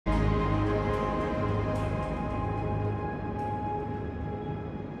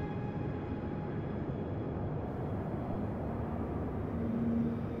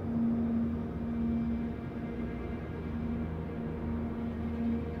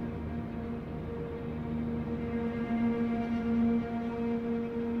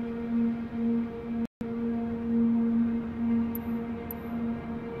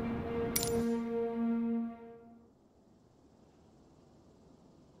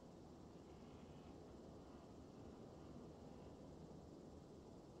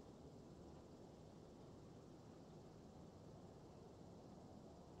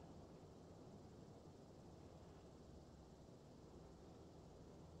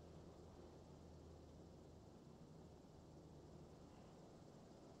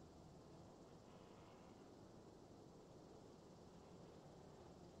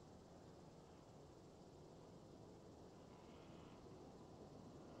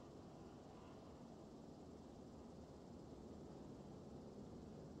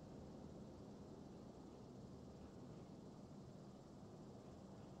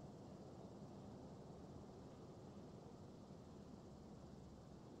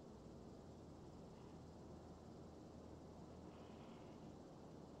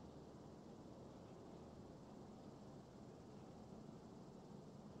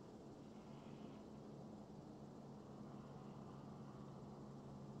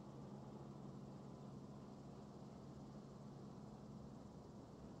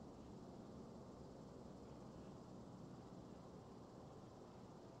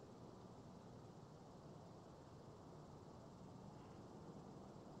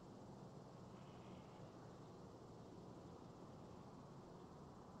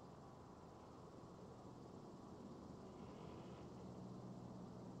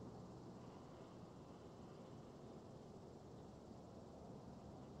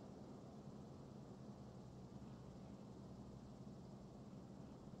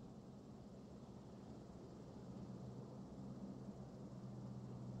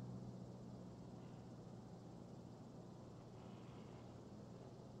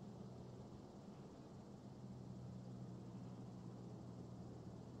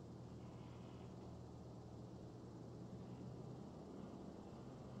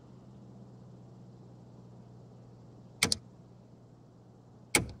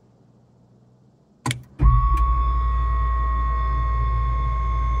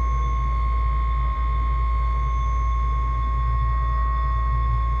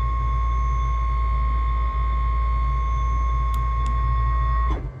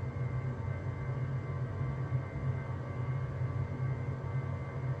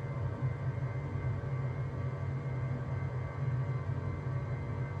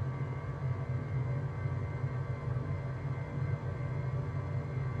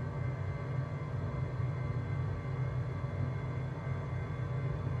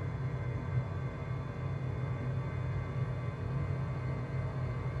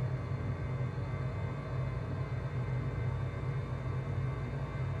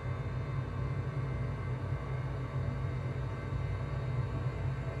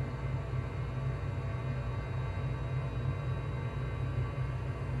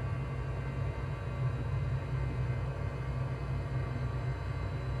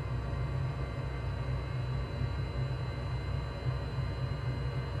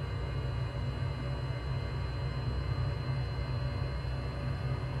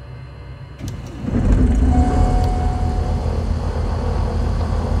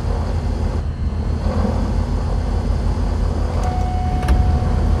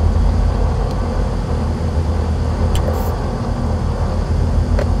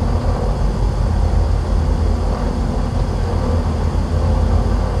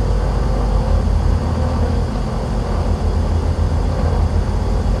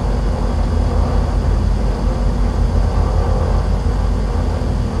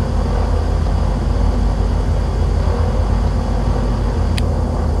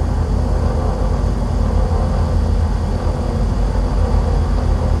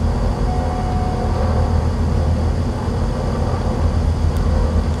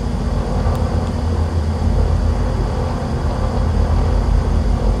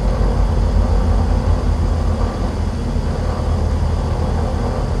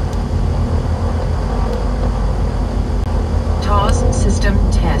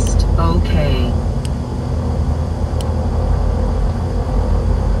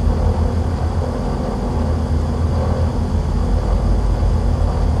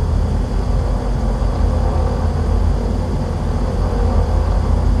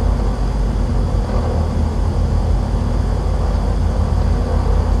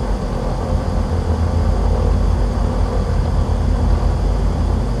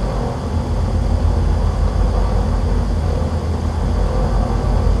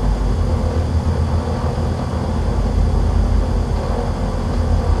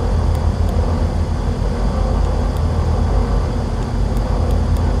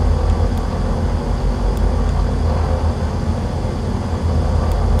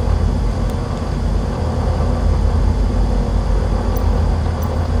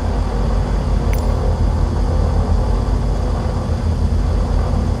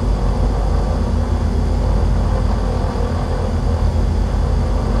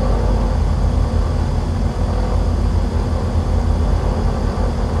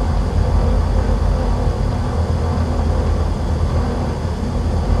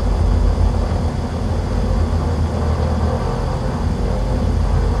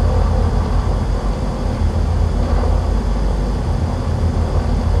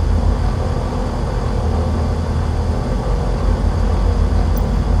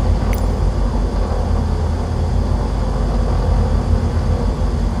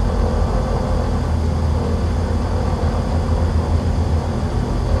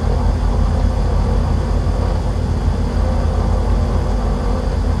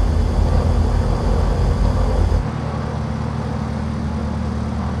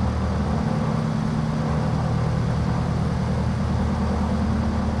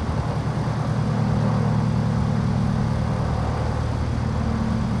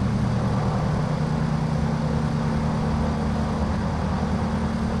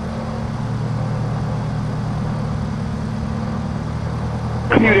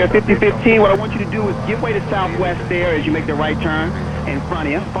you there, 5015. What I want you to do is give way to southwest there as you make the right turn in front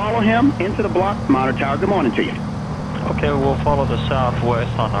of you. Follow him into the block. Monitor tower, good morning to you. Okay, we'll follow the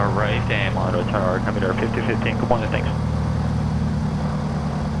southwest on our right and monitor tower. Coming there, 5015. Good morning, thanks.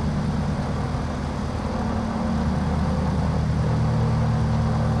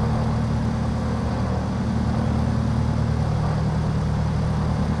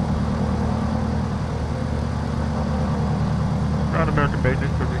 American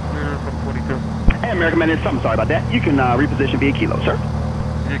Maintenance for the clear from 22. Hey, American Maintenance, I'm sorry about that. You can reposition via kilo, sir.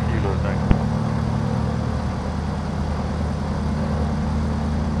 Via kilo, thanks.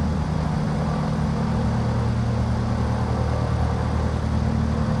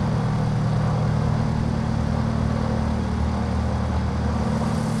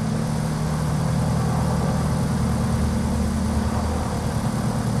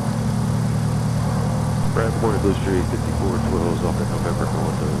 Blue Street 5412 is off in November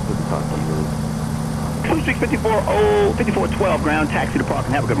going to 55 kilos. Blue Street 5412, ground taxi to park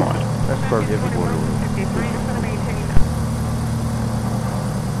and have a good morning. That's perfect. Good morning.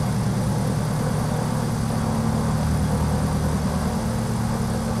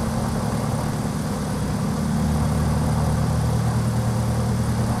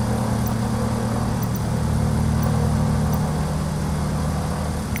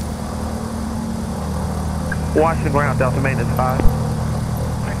 Watch the ground, Delta Maintenance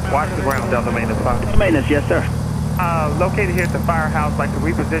 5. Watch the ground, Delta Maintenance 5. Delta Maintenance, yes, sir. Located here at the firehouse, like to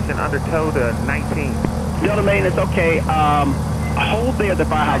reposition under tow to 19. Delta Maintenance, okay. Hold there at the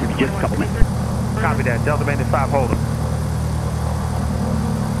firehouse for just a couple minutes. Copy that. Delta Maintenance 5, hold it.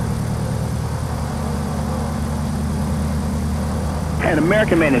 And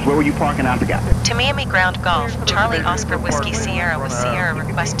American Maintenance, where were you parking? I forgot. To Miami Ground Golf, Charlie Oscar Whiskey Sierra with Sierra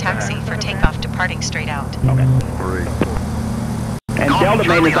request taxi for takeoff departing straight out. Okay. And Delta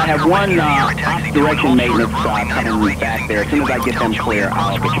Maintenance, I have one off direction maintenance coming back there. As soon as I get them clear,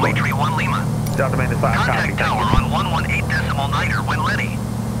 I'll get you both. Delta Maintenance 5, copy. Tower on 118.9er when ready.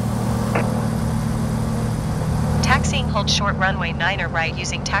 Taxiing hold short runway 9er right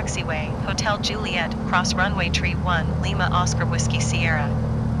using taxiway, Hotel Juliet, cross runway tree 1, Lima Oscar Whiskey Sierra.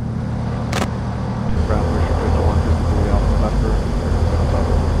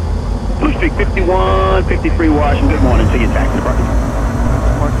 Blue Street 5153 Washington, good morning to you, taxi department.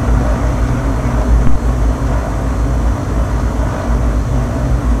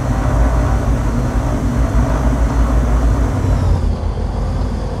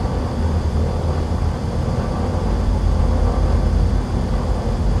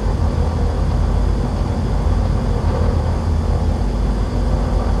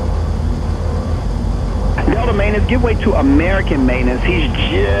 Give way to American Maintenance. He's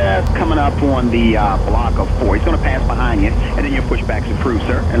just coming up on the block of 4. He's going to pass behind you, and then you'll push back to cruise,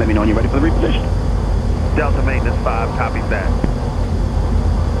 sir, and let me know when you're ready for the reposition. Delta Maintenance 5, copies that.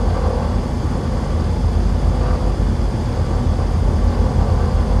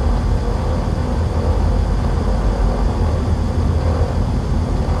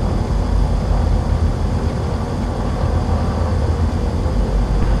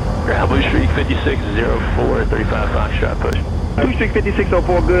 Blue Street 5604, 35 Foxtrot push. Blue Street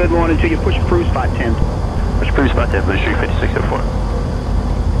 5604, good morning to you. Push cruise 510. Push cruise 510, Blue Street 5604.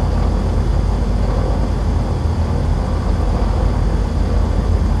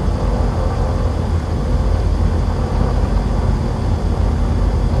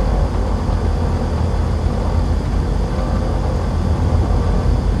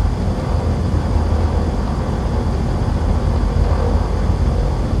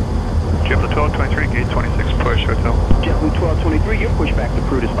 JetBlue 1223, gate 26, push, hotel. JetBlue 1223, you'll push back to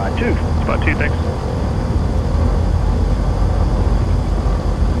crew to spot 2. Spot 2, thanks.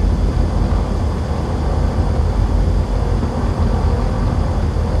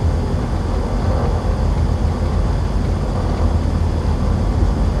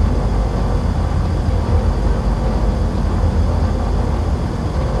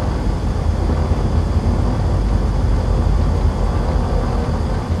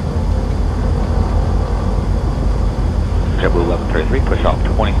 JetBlue 1133, push off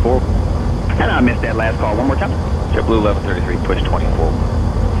 24. And I missed that last call. One more time. JetBlue 1133, push 24.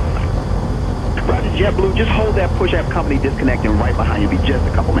 Roger, JetBlue, just hold that push app company disconnecting right behind you. Be just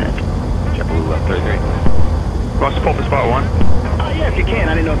a couple minutes. JetBlue 1133. Lost the pull for spot 1. Yeah, if you can.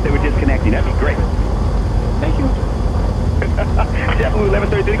 I didn't know if they were disconnecting. That'd be great. Thank you. JetBlue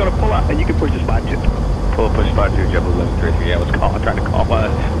 1133 going to pull up, and you can push to spot 2. Pull push spot 2, JetBlue 1133. Yeah, I was trying to call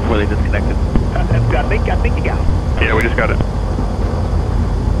before they disconnected. I think you got it. Yeah, we just got it.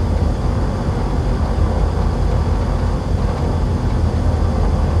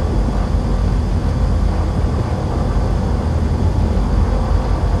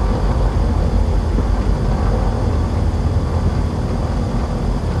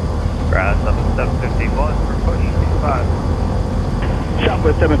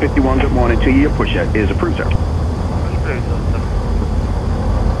 751, good morning to you. Your push is approved, sir. Good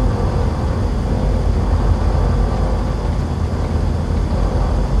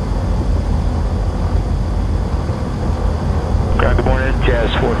morning, Jazz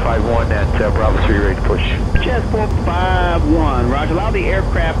 451 at Bravo 3, ready to push. Jazz 451, roger. Allow the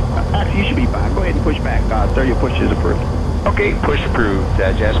aircraft, actually you should be fine. Go ahead and push back, sir. Your push is approved. Okay, push approved.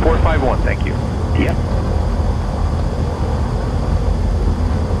 Jazz 451, thank you. Yep.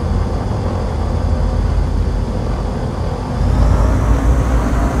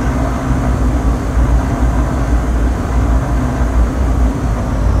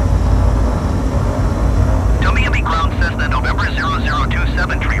 WB ground Cessna November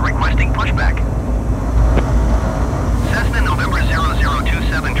 0027 requesting pushback. Cessna November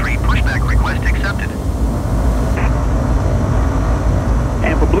 0027 pushback request accepted.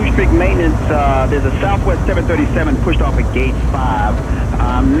 And for Blue Streak maintenance, there's a Southwest 737 pushed off at gate 5.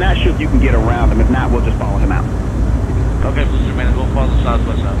 I'm not sure if you can get around him. If not, we'll just follow him out. Okay, Blue Streak maintenance, we'll follow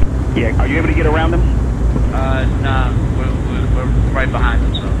Southwest out. Yeah, are you able to get around him? Nah, we're right behind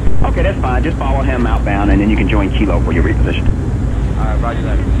him, so. Okay, that's fine. Just follow him outbound, and then you can join Kilo for your reposition. Alright, roger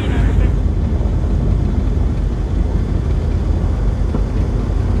that.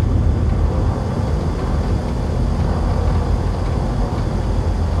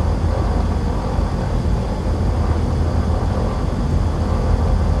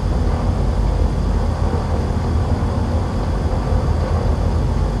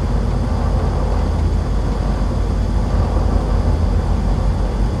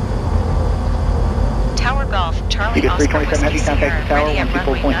 Charlie Oscar Whiskey Sierra, ready at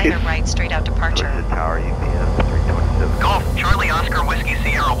runway 9 or right, straight out departure. Tower UPS 327. Golf Charlie Oscar Whiskey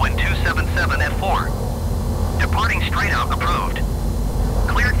Sierra 1277 at 4. Departing straight out approved.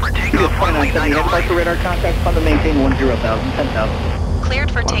 Cleared for takeoff runway 9 right. radar contact, fund to maintain 10,000, 10,000.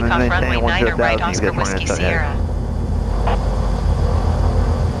 Cleared for takeoff runway 9 or right, Oscar Whiskey Sierra.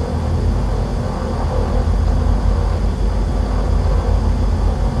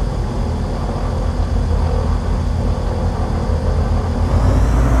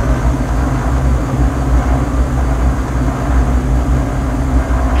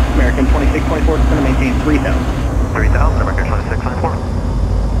 American 2624 is going to maintain 3,000. 3000, American 2624.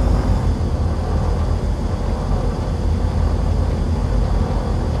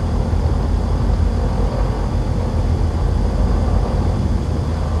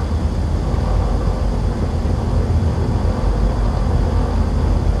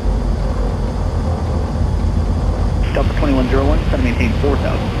 Delta 2101 is going to maintain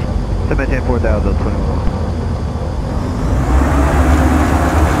 4,000. To maintain 4,000, 21.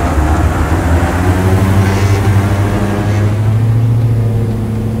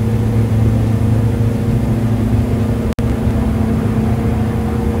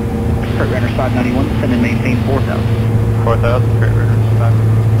 Runner 591, send and maintain 4,000. 4,000, Freight Runner 5.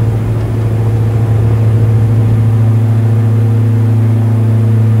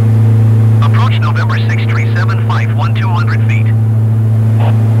 Approach November 6375, 1200 feet.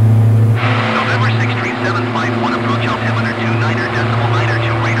 November 63751, approach altimeter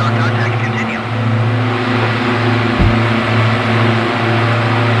 29.92 radar contact continue.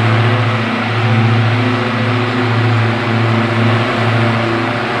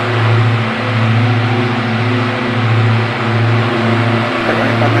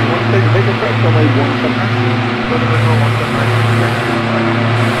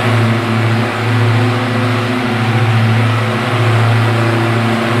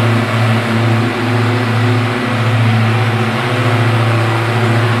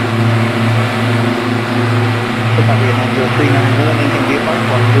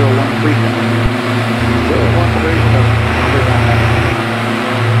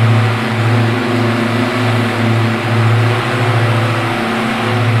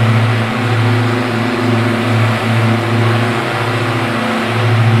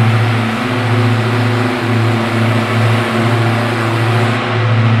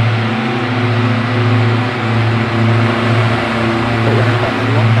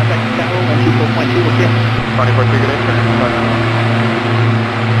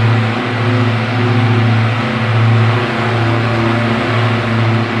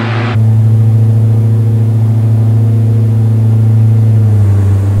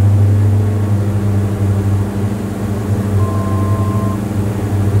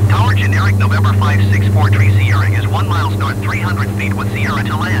 November 5643 Sierra is 1 mile north, 300 feet with Sierra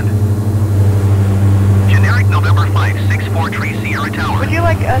to land. Generic November November 564 Tree Sierra Tower. Would you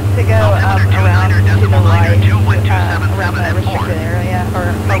like us to go around to the right, around the restricted area, or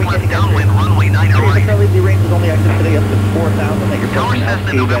are we good to go downwind runway 9 right. The range is only active today up to 4,000 that you're Tower pushing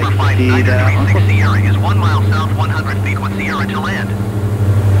Cessna altitude. November 5 936 Sierra is 1 mile south 100 feet with Sierra to land.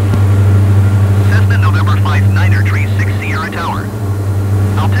 Cessna November 5 936 Sierra Tower.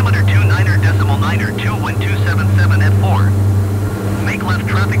 Altimeter 29.9er 2 wind 277 at 4. Make left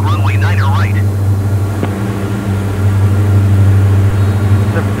traffic runway 9 right.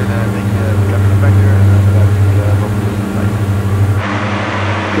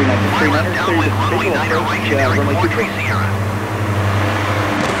 Downwind runway 9 right, generic 43 Sierra.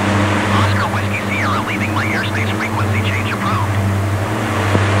 Oscar Whiskey Sierra leaving my airspace frequency change approved.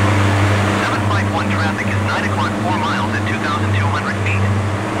 751 traffic is 9 o'clock 4 miles at 2,200 feet.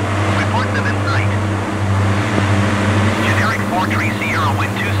 Report them in sight. Generic 43 Sierra wind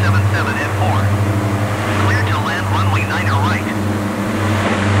 277 at 4. Clear to land runway 9 right.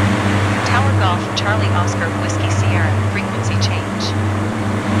 Tower Golf Charlie Oscar Whiskey Sierra, frequency change.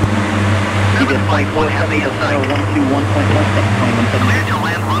 751 heavy in sight. Clear to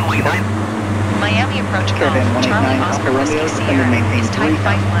land runway 9. Miami approach Golf Charlie Oscar Whiskey Sierra is type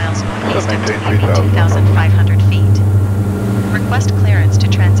 5 miles northeast of Topeka, 2,500 feet. Request clearance to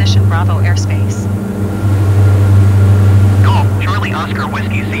transition Bravo airspace. Golf Charlie Oscar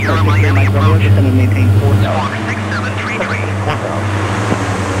Whiskey Sierra Miami approach.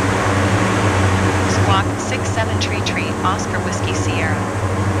 Squawk 6733. Squawk 6733 Oscar Whiskey Sierra.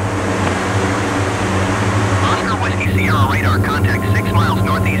 Oscar Whiskey Sierra radar contact 6 miles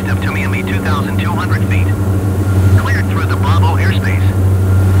northeast of Miami, 2,200 feet. Cleared through the Bravo airspace.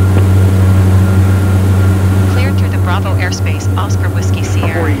 Cleared through the Bravo airspace, Oscar Whiskey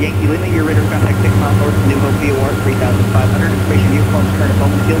Sierra. For Yankee Lima, your radar contact 6 miles north of New Hope VOR 3,500. Information uniforms, current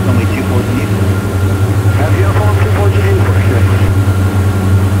Bowman Field, only 24 in use. Have uniform 24 in use,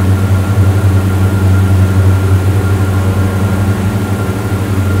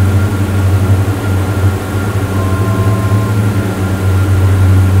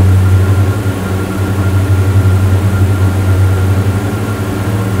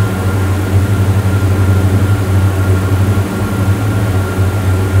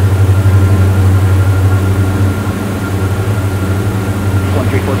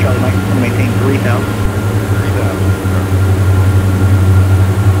 Charlie Mike, maintain 3,000. 3,000.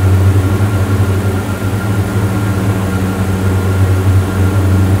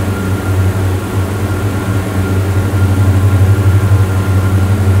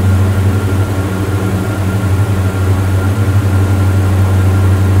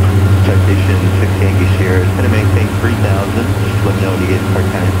 Citation 6 Yankee Sierra is going to maintain 3,000. Just let me know when you get Park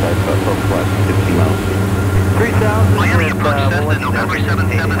County inside, about 12 o'clock, 50 miles. 3,000. Miami approach Cessna November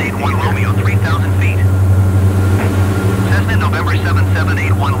 7781 Romeo 3,000 feet. Cessna November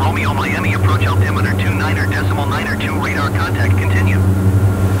 7781 Romeo Miami approach altimeter 29.9er 2 radar contact continue.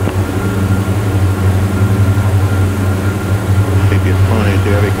 CPS phone is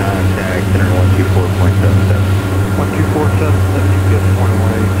heavy contact, center 124.77. 1247, CPS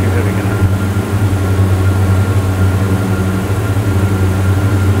 2182 heavy contact.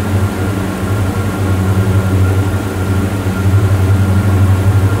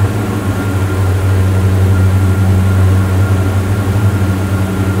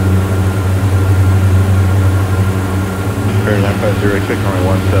 Air 950, expect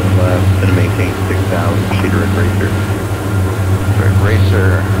runway 17 left, going to maintain 6,000, proceed to Red Racer. Red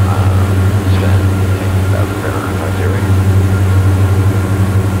Racer, spend 6,000 air 950.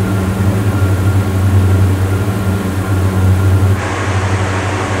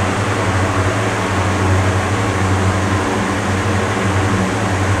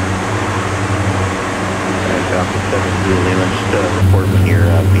 Alpha 7 Blue Lima, just report when you're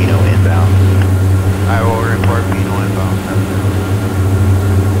Bino inbound. I will report Bino inbound.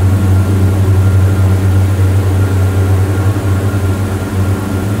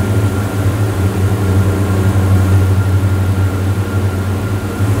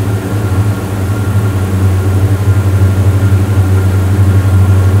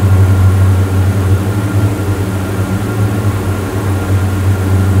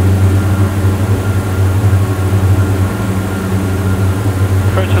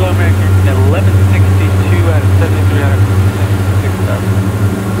 Approach hello American 1162 out of 7300. 6,000.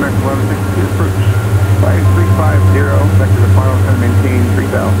 American 1162 approach. 5350, vector to final, going to maintain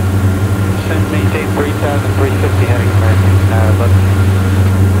 3,000. Send maintain 3,350 heading American 11.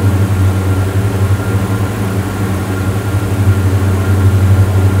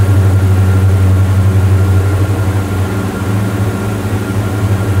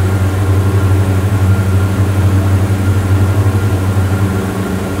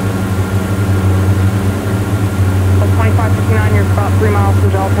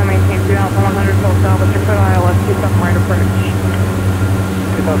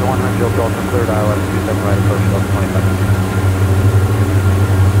 Delta 1 Ridgefield, Delta cleared ILS 27 right approach, Delta 25.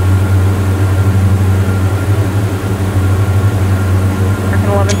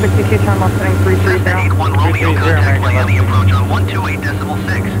 American 1162, turn left heading 330. Cessna 81 Romeo, contact Miami approach on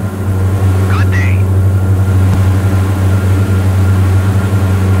 128.6. Good day.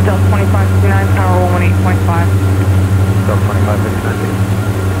 Delta 2559, power 18.5. Delta 2559.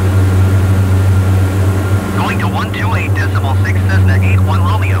 Going to 128.6, Cessna 81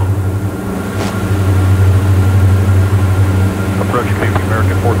 Romeo. Approach Coopy,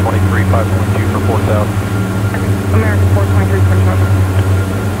 American 423, 512 for 4,000. American 423, push over.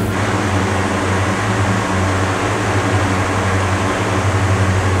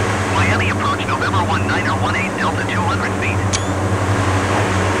 Miami approach November 1918, Delta 200 feet.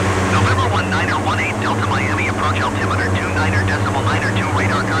 November 1918, Delta Miami approach altimeter 29.92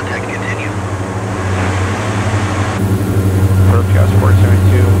 radar contact continue. Approach gas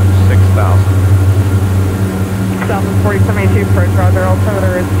 472, 6,000. Southwest 4072, approach Roger,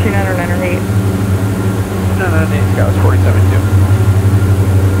 altimeter is 2998. No, gas 472.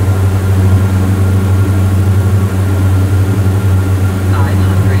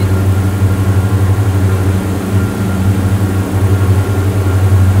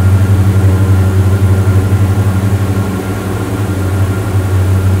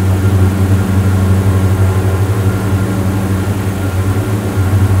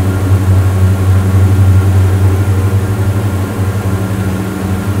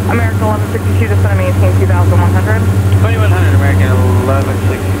 American 1162, descend and maintain 2100. 2100, American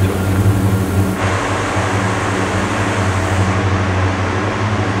 1162.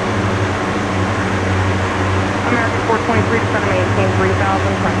 American 423, descend and maintain 3000,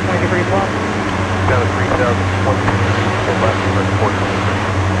 turn 20 degrees left. Got a 3,020, so left,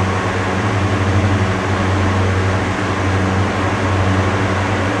 423.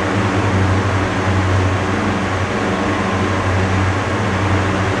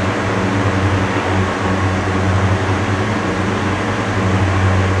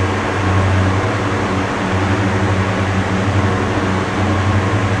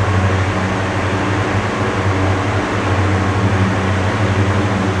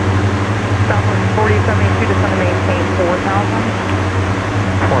 Southwest 4072, descend and maintain 4000.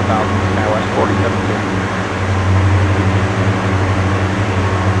 4,000, Skywest 472.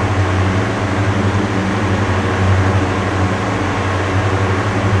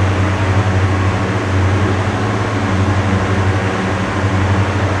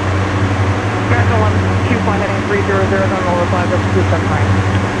 American 1162, fly heading 300, then lower flag up to 279.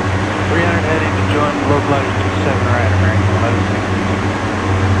 300 heading to join localizer 27 right, American 1162.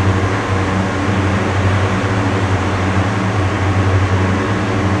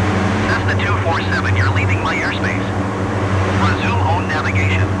 Cessna 247, you're leaving my airspace. Resume own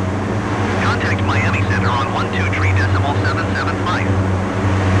navigation. Contact Miami Center on 123.775.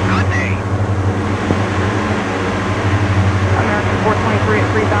 Good day. American 423 at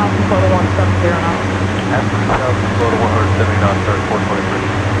 3000, total 170 knots. At 3,000, total 170 knots, start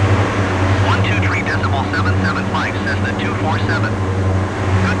 423. 123.775, Cessna 247.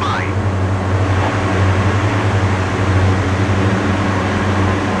 Goodbye.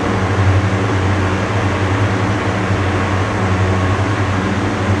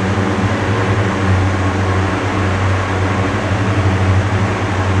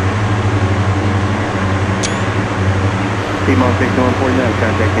 T-Mon 6149,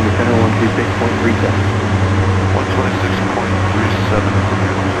 contact Indy Center 126.37. 127.37.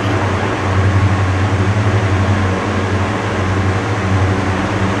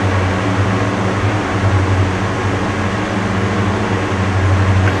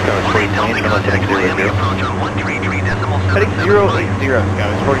 Contact Miami approach on 133.775. Heading 080,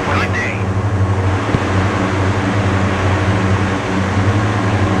 guys, 4028. Good day.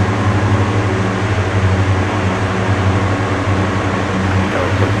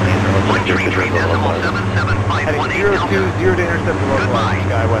 Heading 020 to intercept the local line,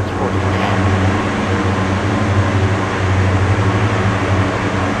 Skywest 428.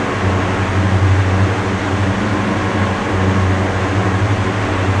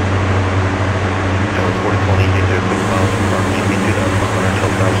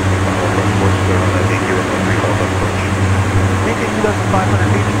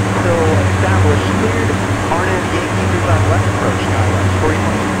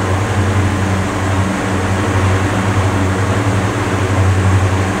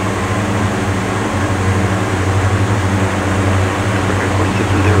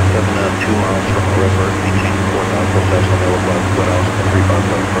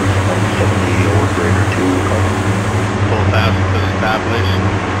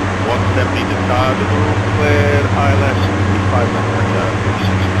 70 to Todd, clear ILS 55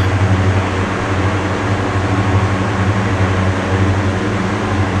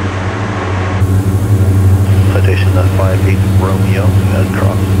 Citation 58 Romeo,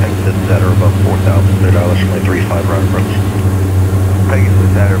 cross exits at or above 4,000, cleared ILS 35 right approach.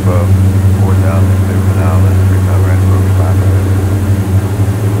 Pegasus at or above 4,000, cleared ILS 35 right approach, 5.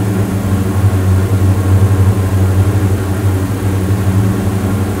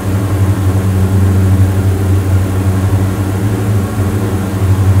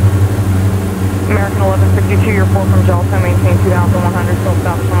 American 1152, you're 4 from Jalta, maintain 2,100, still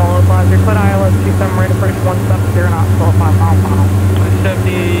establish on the localizer. Clear ILS 27 right approach 170 knots, still 5 mile final.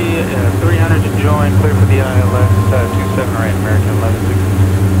 70, 300 to join, clear for the ILS 27 right, American 1152.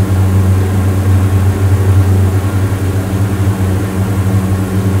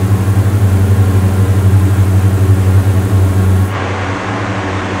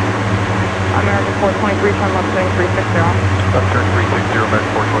 American 423, turn left heading 360. Left turn 360,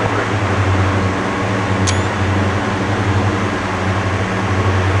 American 423.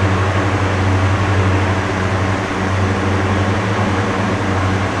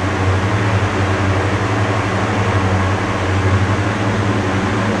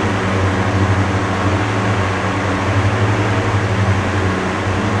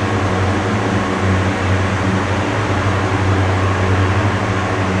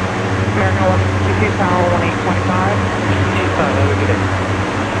 American 1152, tower 1825. Have a good day.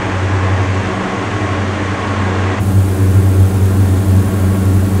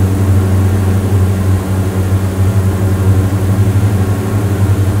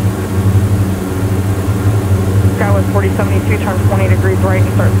 Skywest 4072, turn 20 degrees right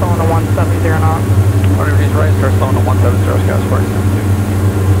and start slowing to 170 knots. 20 degrees right, start slowing to 170, Skywest 4072.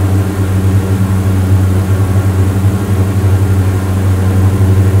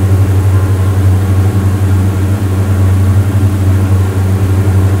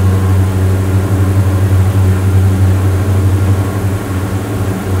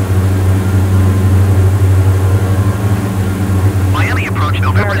 Miami approach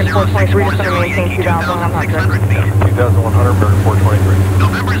November American 423, just going to 0640 maintain Yankee 2,100. 2,600 feet. 2,100, American 423.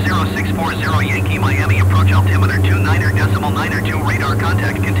 November 0640 Yankee Miami approach altimeter 29.92 radar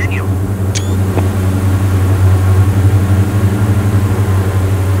contact continue.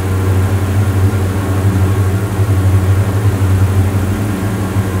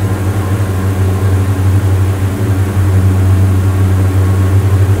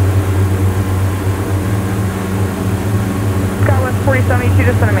 Skywest 4072,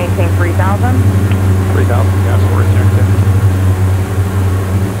 just going to maintain 3,000. 3,000, gas 4072.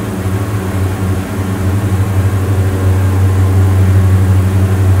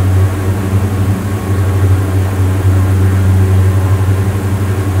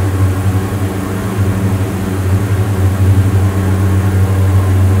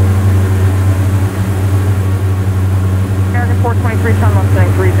 American 423, turn left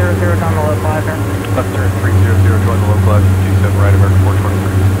heading 300 down the localizer. Left turn 300, join the localizer, 27 right, American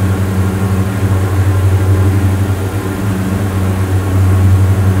 423.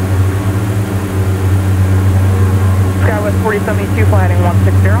 Skywest 4072, fly heading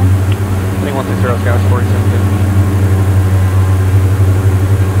 160. Heading 160, Skywest 4072.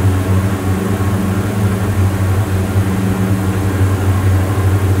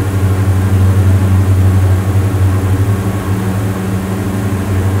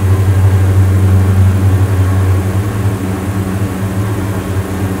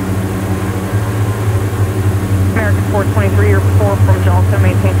 American 423, you're 4 from Jalta,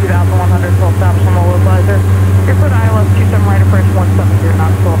 maintain 2,100, still establish on the localizer. You're clear to ILS 27 right approach 170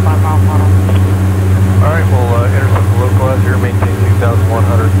 knots, still 5 mile final. Alright, we'll intercept the localizer, maintain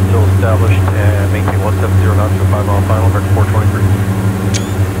 2,100, still established, and maintain 170 knots for 5 mile final, American 423.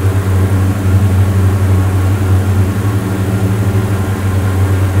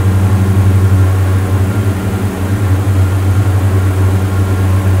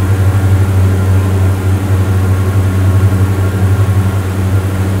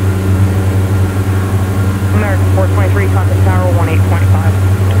 American 423, contact tower 1825.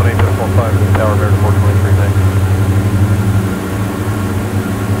 18.5 in the tower, American 423, thanks.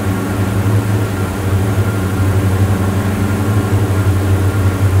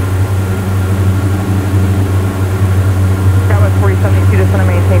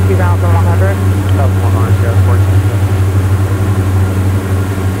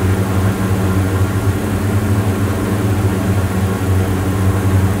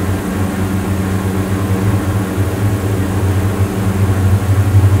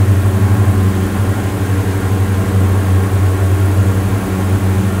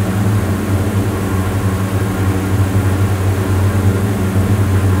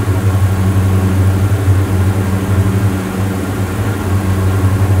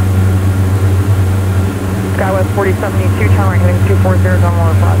 decimal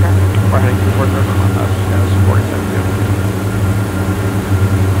advisor. We're heading towards us. That's 47.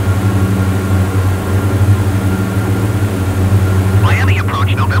 Miami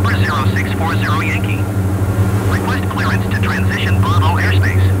approach November 0640 Yankee. Request clearance to transition Bravo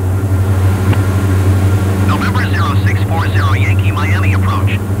airspace. November 0640 Yankee, Miami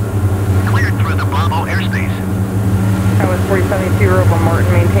approach. Cleared through the Bravo airspace. That was 4072 Robo Martin,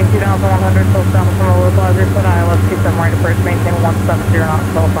 maintain 2100, till south from the localizer, put ILS 27 right approach, maintain 170 knots,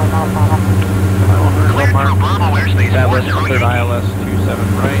 till 5 miles final. Cleared through Bravo airspace, That was 40 third Yankee. ILS 27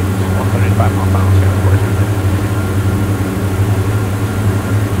 right, 175 mile final, of course.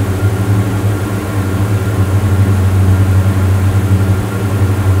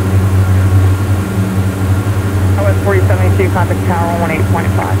 That was 4072, contact tower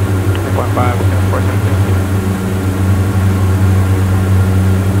 18.5. 3.5, of course.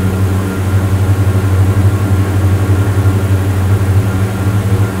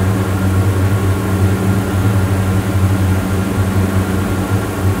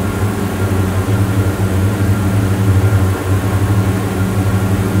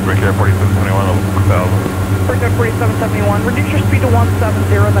 Brickyard 4721, level 1000. Brickyard 4771, reduce your speed to 170,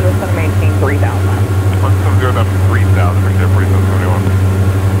 then it's going to maintain 3000. 170 down to 3000, Brickyard 4721.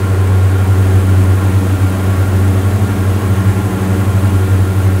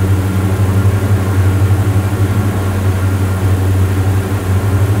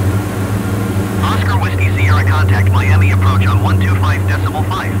 Oscar Whiskey Sierra contact Miami approach on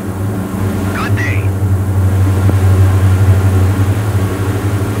 125.5. Good day.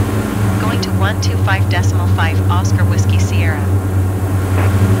 Going to 125.5 Oscar Whiskey Sierra.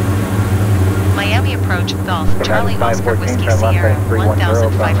 Miami approach Golf Charlie Oscar Whiskey Sierra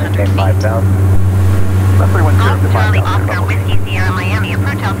 1,500 feet. Golf Charlie Oscar Whiskey Sierra Miami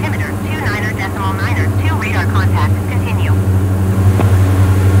approach altimeter 29.9er 2 radar contact. Continue.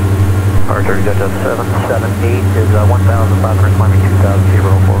 R30 Delta 778 is 1,500 climbing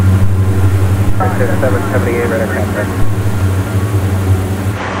 2,004. 778 radar contact.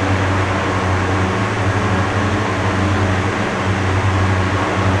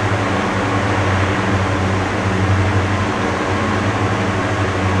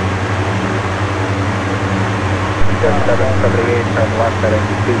 Turn left heading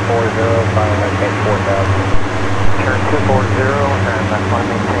 240, final maintain 4,000. Turn 240 and final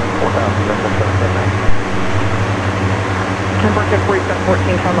maintain 4,000, just at 779. Brickyard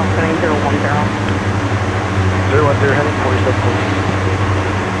 4714, turn left heading 010. 010 heading 4714.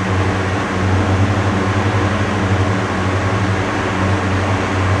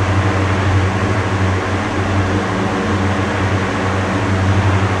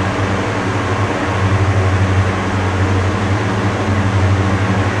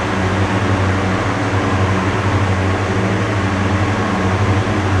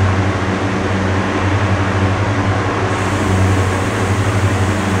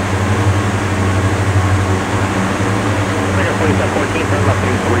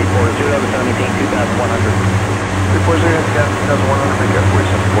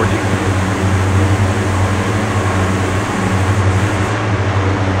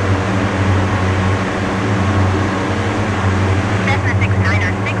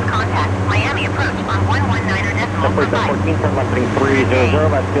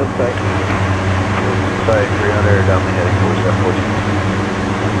 Site 300 down the heading 4714.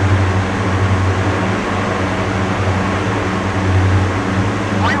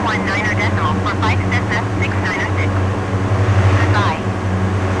 For 5 Cessna 696. Goodbye.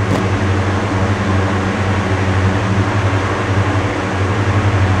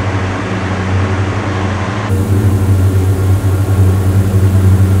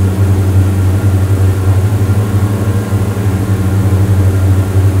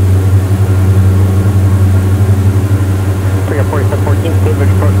 Brickyard 4714, clear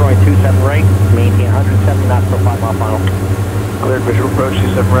visual approach runway 27 right, maintain 170 knots for 5 mile final. Cleared visual approach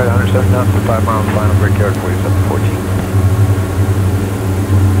 27 right, 170 knots for 5 miles final, Brickyard 4714.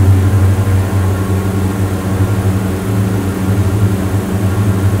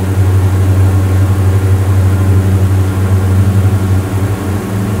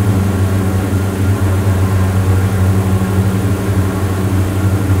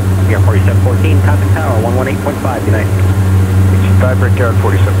 Brickyard 4714, contact tower 118.5, good night. 5 Brickyard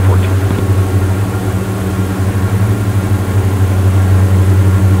 4714.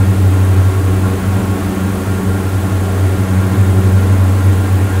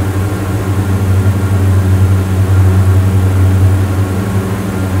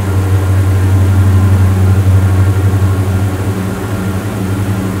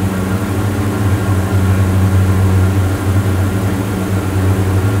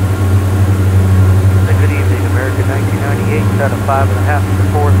 5.5 to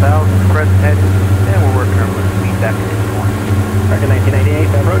 4,000, crescent heading, and we're working our lift speed back into the morning. American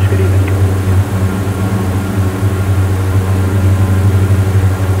 1998, approach, good evening.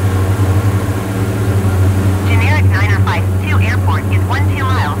 Generic 952 airport is 12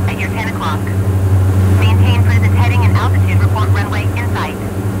 miles at your 10 o'clock. Maintain present heading and altitude, report runway in sight.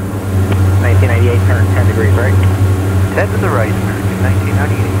 1998, turn 10 degrees right. 10 to the right, American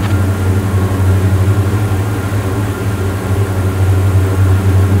 1998.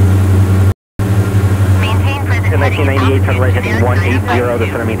 Maintain present And heading and 1998, turn right altitude, heading 180, generic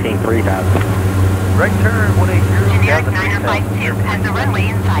descend and maintain 3,000. Right turn, 180, Generic down to 952 has the runway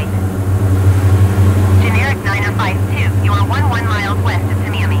in sight. Generic 952, you are 11 miles west of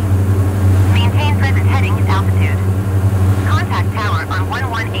Tamiami. Maintain present heading and altitude. Contact tower on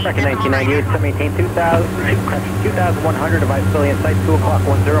 118. American 1998, descend maintain 2,100, device fully in sight, 2 o'clock,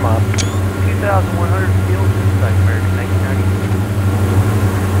 10 miles. 2,100 field in sight, American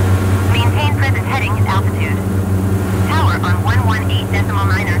 1998. Maintain present heading and altitude. Tower on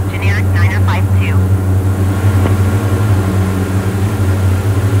 118.9er, generic 952.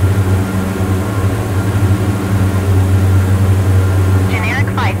 Generic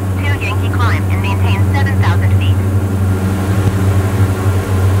 52 Yankee climb and maintain 7,000 feet.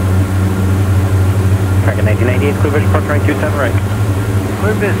 American 1998, clear vision, approach runway 27 right.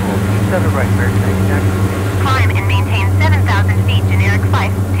 Clear visual, 27 right, American 1998. Climb and maintain 7,000 feet, generic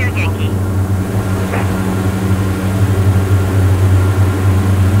 52 Yankee.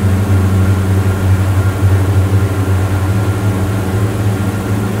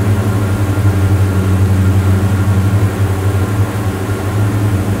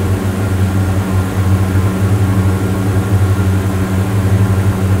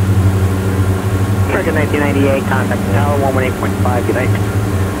 American 1998, contact tower 118.5, good night.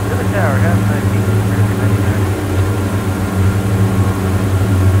 To the tower, have a nice evening, American 1998.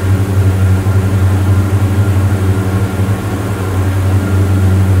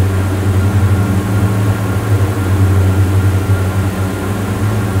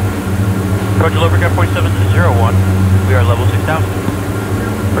 Roger, Lubricant 4701. We are level 6,000.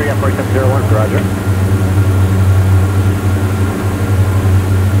 Lubricant 4701, roger.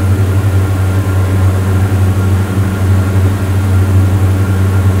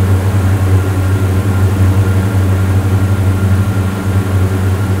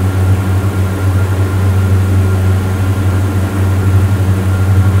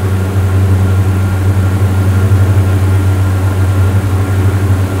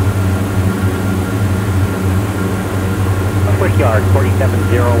 Yard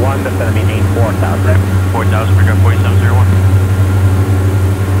 4701, descend and maintain 4,000. 4,000, Lubricant 4701.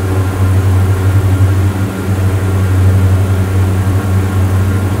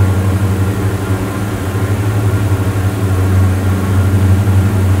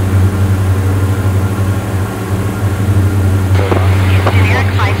 Generic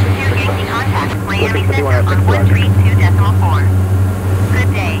 52 Yankee contact, Miami Center on 132.4.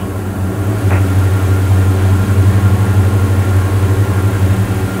 Good day.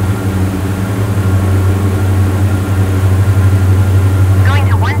 Going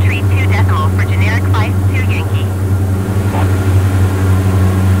to 132 for generic 52 Yankee.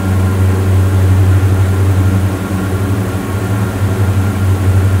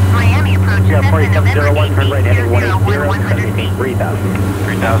 Miami approach Yeah, Cessna November 4701, turn right heading 180, 100 feet. 3,000.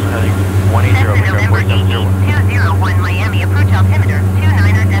 3,000 heading 180, Cessna Lubricant November 4701. 201 Miami approach altimeter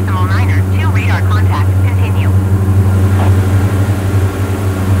 29.9er, 2 radar contact, continue.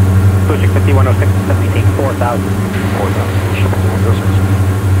 Pushing 5106, descend and maintain 4,000. 4,000.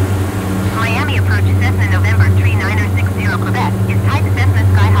 Miami approach Cessna November 3960 Quebec is tied to Cessna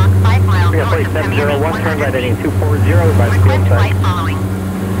Skyhawk 5 miles Yeah, north of Tamiami 4701, turn right 100 heading feet. 240, device fuel Request in flight sight. following.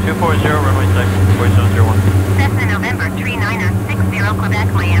 240, runway 6, 4701. Cessna November 3960 Quebec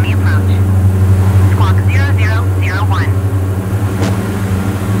Miami approach. Squawk 0001.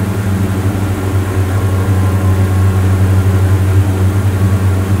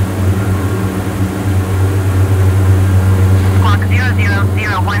 Squawk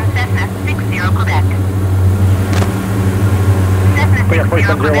 0001 Cessna 60 Quebec. Cessna 60 Yeah, 4701,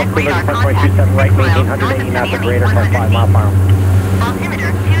 Quebec clear radar vision, contact 27 right, 6 miles maintain north 180 of knots of Tamiami greater, 100 5 feet. mile per hour. Altimeter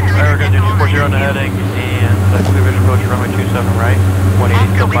Alright, we're going to do 240 on the heading, and clear vision approach runway 27 right,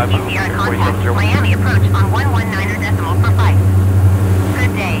 180, still 5 miles, Sierra contact, 4701. Miami approach on 119.er for flight.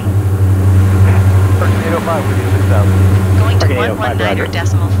 Good day. Person 805, we do 6,000. Going to Okay,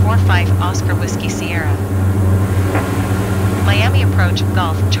 119.45 Oscar Whiskey Sierra. Miami approach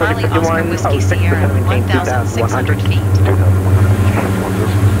Golf Charlie Oscar Whiskey Sierra 1,600 feet.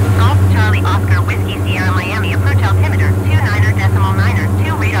 Golf Charlie Oscar Whiskey Sierra Miami approach altimeter 29er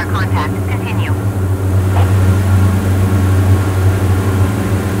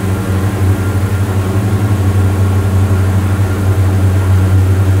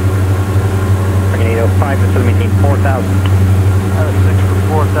 4000. 6 for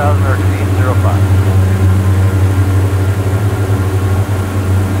 4000, or exceed 05.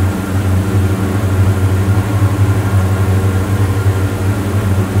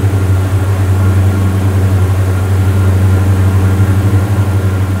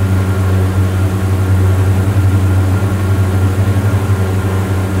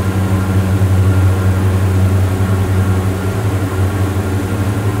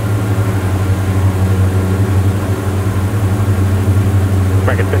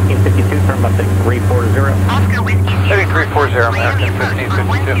 American 1552, turn left heading 340. Oscar Whiskey Heading 340, Miami American approach on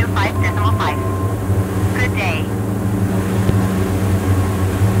 1552. 125.5. Good day.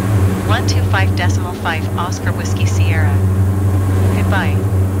 125.5 Oscar Whiskey Sierra. Goodbye.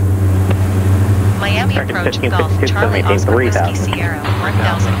 Miami American approach 1552, Golf Charlie maintain Oscar Whiskey 3000. Sierra,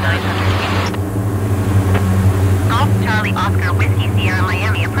 1,900 feet. Golf Charlie Oscar Whiskey Sierra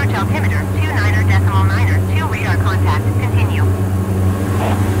Miami approach altimeter 29.9er 2 radar contact. Continue.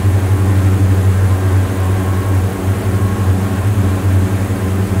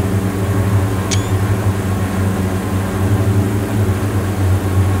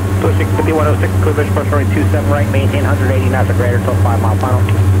 Pushing 5106, clear visual approach runway 27 right, maintain 180 knots or greater till 5 mile final.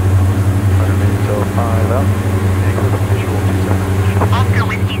 180 till 5 out. Visual 27. Oscar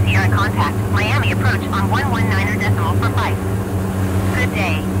Whiskey Sierra contact. Miami approach on 119er decimal for 5. Good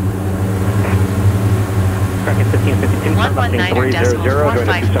day. American 1552, turn left heading 300, 119.5 join the 27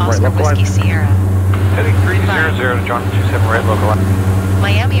 right Oscar local line. Whiskey Sierra. Heading 300 to John 27 right local line.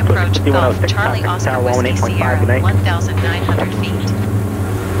 Miami approach Golf 5106, Charlie contact Oscar tower Whiskey 18.5, Sierra, good night. 1,900 feet.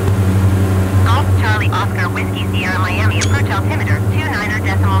 Golf Charlie Oscar Whiskey Sierra Miami approach altimeter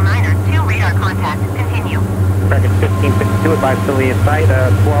 29.9er 2 radar contact. Continue. American 1552, advise fully in sight, 12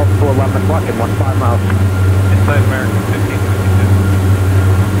 to 11 o'clock and 15 miles. Inside American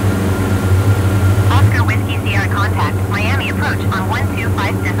 1552. Oscar Whiskey Sierra contact. Miami approach on 125.5.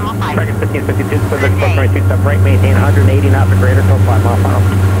 American 1552, clear visual approach runway 27 right, maintain 180 knots or greater till 5 mile final.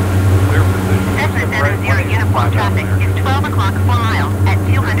 Clear position. Cessna 70 uniform traffic is 12 o'clock 4 miles at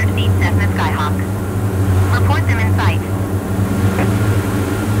 200 feet Cessna Skyhawk. Report them in sight.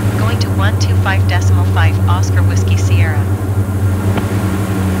 Going to 125.5 Oscar Whiskey Sierra.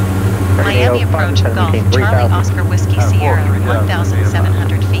 Miami approach Golf Charlie Oscar Whiskey Sierra,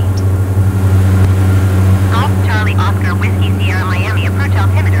 1,700 feet. Golf Charlie Oscar Whiskey Sierra Miami approach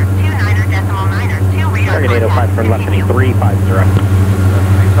altimeter 29.9er 2 radar American 805, contact. turn left heading Continue. 350.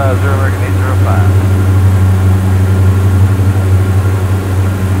 350, American 805.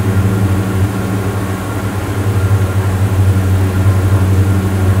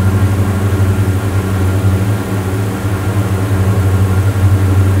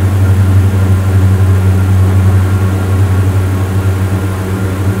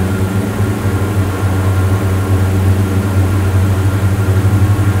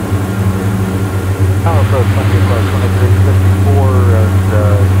 Power approach 2354 at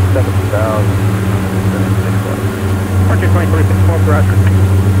 70,000. Departure 2364, Roger.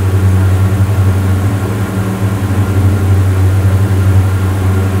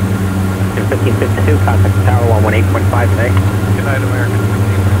 In 1552, contact tower 118.5 today. Good night, American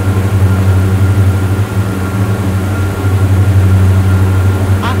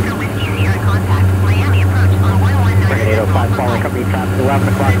 1552. Oscar Whiskey Sierra contact. Miami approach on 119er American 805, decimal for following 5. company traffic 11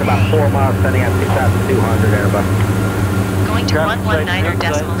 o'clock, about 4 miles, sending out 2,200 Airbus. Going to Traffic sight, 119er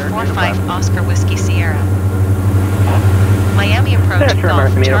decimal American 45 Oscar Whiskey Sierra. Miami approach Yeah, sure, Golf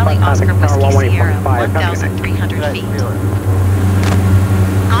American Charlie 805, Oscar contact tower Whiskey Sierra, 118.5, 1,300 feet.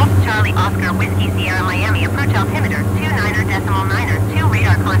 Golf Charlie Oscar Whiskey Sierra Miami approach altimeter 29.9er 2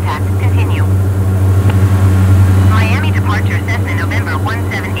 radar contact. Continue. Miami departure Cessna November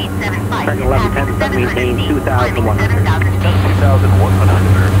 17875 American is passing 1110, 700 maintain feet, 2,100. climbing 7,000 feet.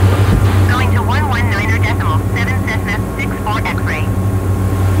 2,100. Going to 119er decimal 7 Cessna 64 X-ray.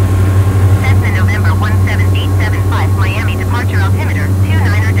 Cessna November 17875 Miami departure altimeter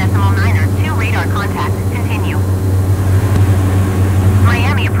 29.9er 2 radar contact. Continue.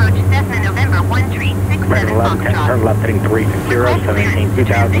 Miami approach Cessna November 1367 American 1110, Foxtrot. turn left heading 360, Request so maintain clearance to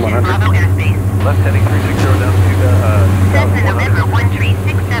transition 2,100. Bravo airspace. Left heading 360 down to Cessna November 2,100.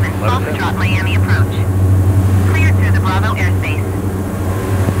 1367 Foxtrot Miami approach. Cleared through the Bravo airspace.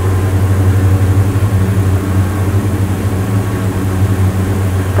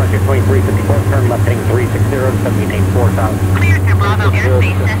 Departure 2354, turn left heading 360, so maintain 4,000. Cleared through Bravo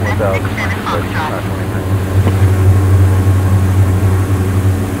airspace Cessna 67 Foxtrot.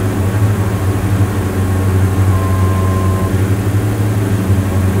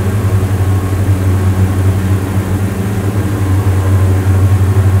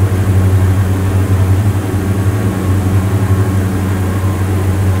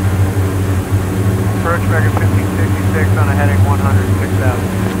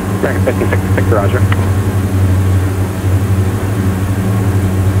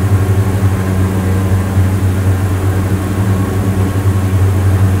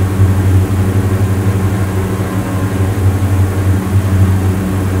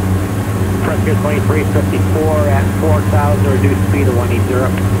 2354 at 4,000, reduced speed to 180.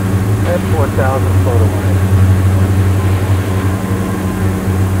 At 4,000, slow to 180.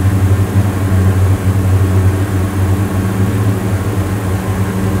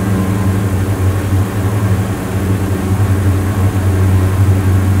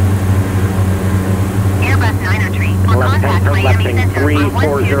 Left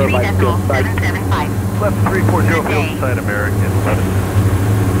 340 by field side. Left 340 field side, American.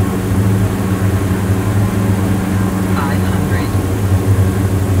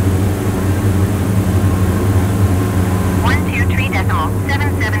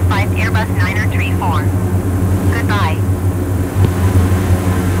 123.775 Airbus 934. Goodbye.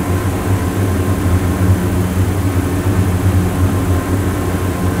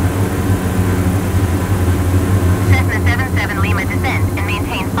 Cessna 77 Lima descend and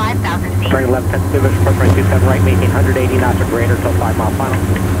maintain 5,000 feet. Turning left 10 Civic, approach runway 27 right, maintain 180 knots or greater till 5 mile final.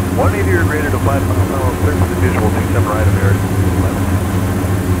 180 or greater to 5 mile final, clear for the visual 27 right, American.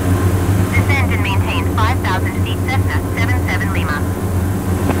 Descend and maintain 5,000 feet. Cessna 77 Lima.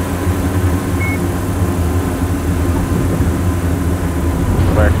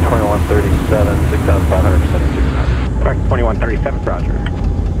 American 2137, 6,576 knots. American 2137, roger.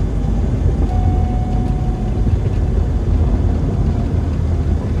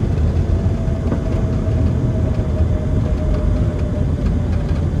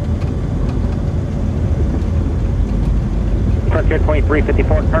 Frontier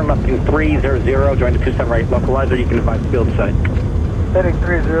 2354, turn left to 300, join the 27 right localizer, you can advise field side. Heading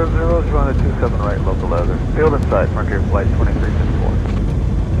 300, join the 27 right localizer. Field inside, Frontier Flight 2354.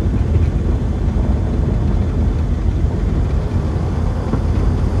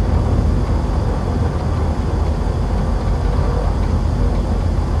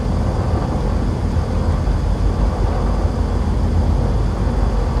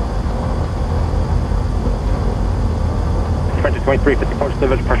 Frontier 2354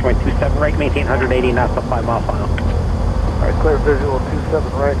 Civic, approach runway 27 right, maintain 180 knots till 5 mile final. Alright, clear visual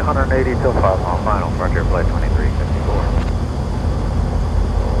 27 right, 180 till 5 mile final, Frontier Flight 2354.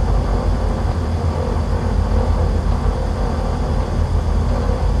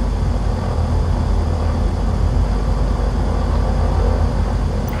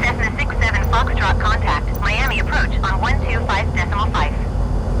 Cessna 67 Foxtrot contact. Miami approach on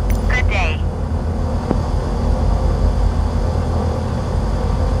 125.5. Good day.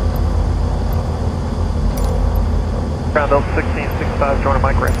 Ground Delta 1665, join a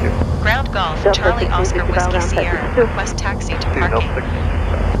mic ramp 2. Ground Golf, Charlie Oscar Whiskey Sierra. Request taxi to Delta parking.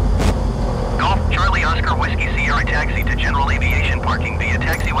 1665. Golf Charlie Oscar Whiskey Sierra taxi to General Aviation parking via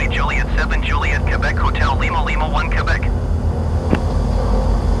taxiway Juliet 7 Juliet Quebec Hotel Lima Lima 1 Quebec.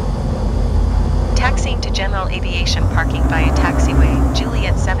 Taxiing to General Aviation parking via taxiway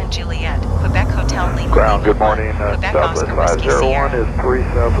Juliet 7 Juliet Quebec Hotel Lima Ground, Lima good morning. 1 Quebec Southwest Oscar Whiskey 501 Sierra. is 3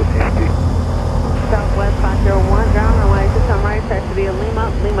 south with EMP. Southwest 501, ground runway 27 right, taxi via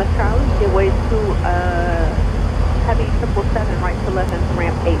Lima, Lima Charlie, give way to heavy 777 right to left into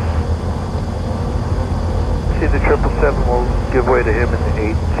ramp 8. See the 777 will give way to him in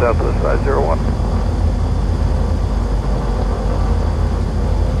the 8 Southwest 501.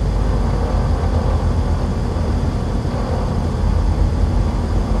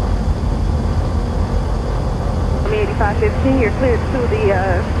 I'm 8515, you're cleared to the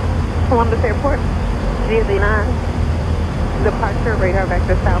Columbus Airport via the 9 departure radar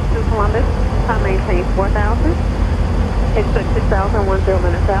vector south to Columbus. Time maintain 4,000. Expect 6,000, 10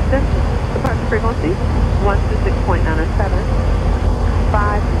 minutes after. Departure frequency 126.907.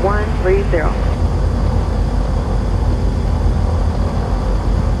 5130.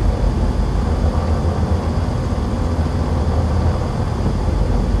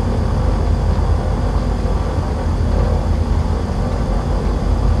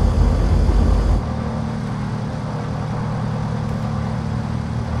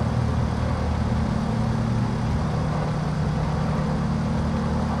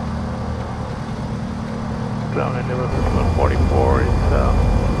 Down into this 144, he's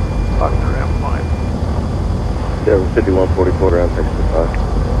Fox ramp 5. Yeah, 5144 around 65.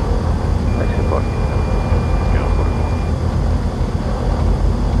 Actually, Fox. Yeah, 44.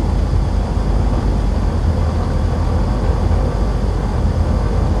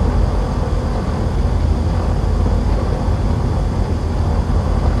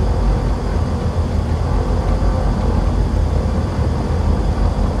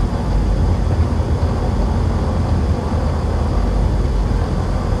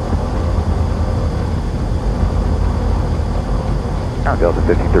 Delta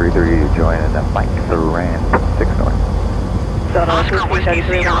 5330 to join in that Mike Duran 6 north. Oscar Whiskey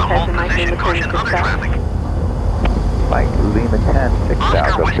Sierra, hold position, caution other traffic. Mike, Lima 10, 6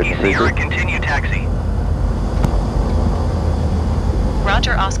 Oscar south, Whiskey Sierra, continue taxi.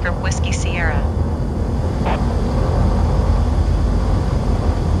 Roger, Oscar Whiskey Sierra.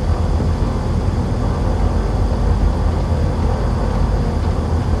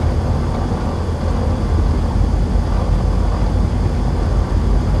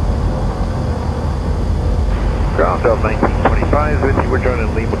 Ground Delta 1925, with you, we're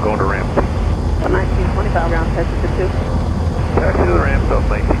joining Lima going to Ramsey. 1925 ground taxi to 2. Taxi to the ramp, Delta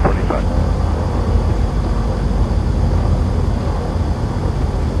 1925.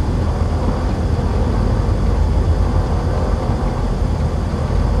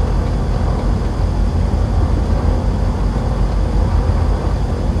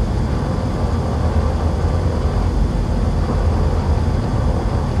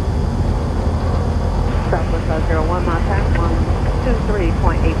 Southwest 501, my time,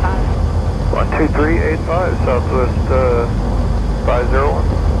 123.85. 12385, Southwest 501.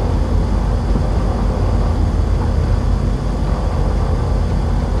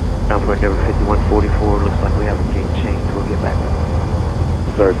 Southwest Denver 5144, looks like we have a gate change, we'll get back.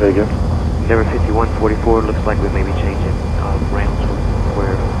 Sorry, say again? Denver 5144, looks like we may be changing rounds,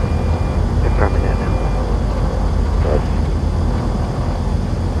 we're confirming that now.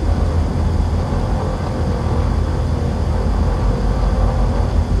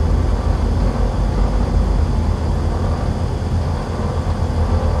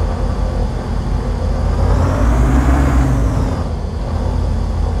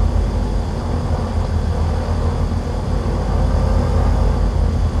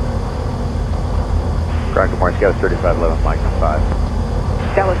 Ground, good morning, Scout 3511, Mike 5.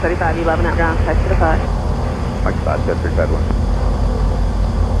 Dallas 3511 at ground taxi to 5. Mike 5, Scout 3511.